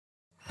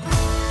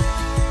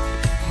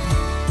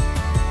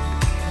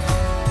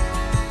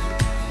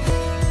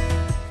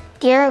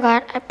Dear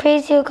God, I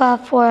praise you,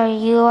 God, for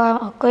you are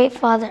a great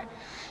Father.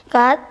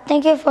 God,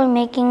 thank you for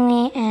making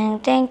me,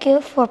 and thank you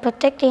for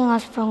protecting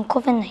us from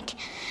COVID-19.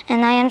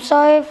 And I am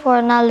sorry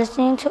for not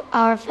listening to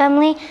our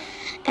family,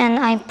 and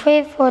I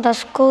pray for the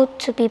school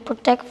to be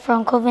protected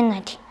from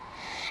COVID-19.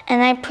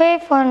 And I pray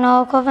for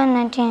no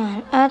COVID-19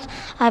 on earth.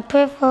 I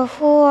pray for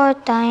who are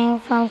dying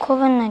from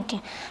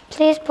COVID-19.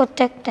 Please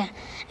protect them.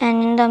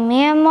 And in the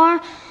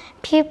Myanmar,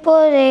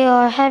 people, they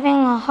are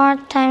having a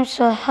hard time,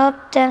 so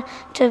help them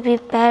to be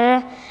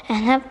better.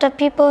 And help the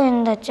people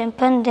in the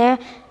Japan, they're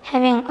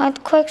having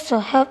earthquakes, so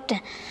help them.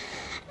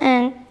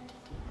 And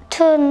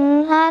to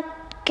not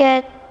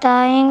get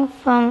dying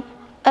from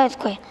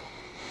earthquake.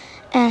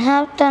 And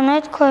help the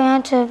North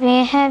Korean to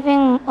be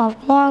having a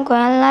more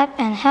grand life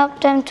and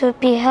help them to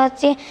be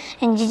healthy.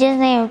 In Jesus'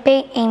 name we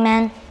pray,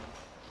 amen.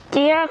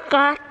 Dear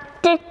God,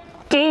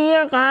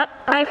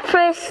 I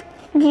praise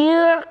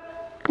you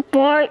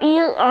for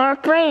you are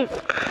brave.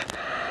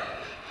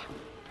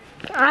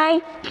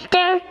 I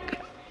dare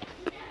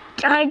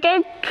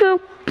to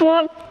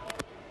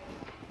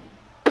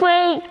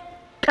play.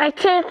 I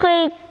can't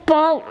play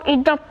ball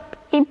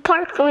in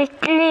park with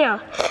Leo.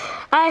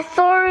 I'm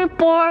sorry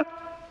for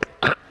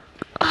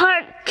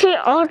hurting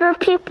other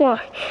people.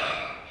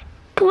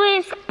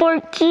 Please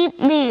forgive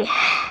me.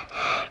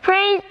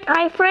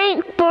 I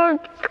pray for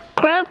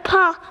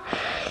Grandpa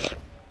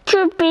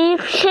to be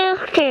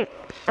healthy.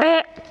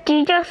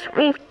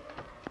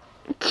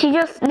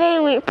 Jesus'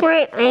 name we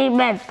pray,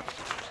 amen.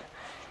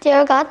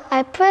 Dear God,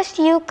 I praise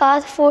you,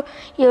 God, for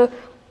your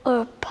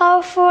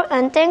powerful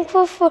and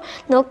thankful for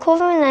no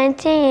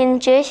COVID-19 in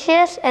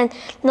JCS and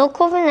no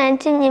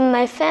COVID-19 in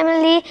my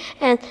family,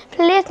 and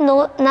please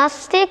not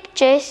sick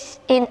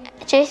in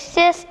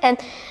JCS and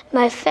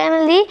my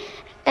family,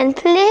 and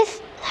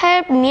please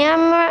help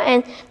Myanmar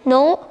and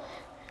no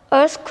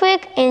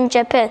earthquake in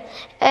Japan,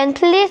 and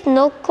please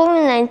no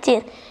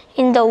COVID-19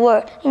 in the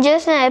world. In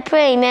Jesus' name I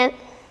pray, amen.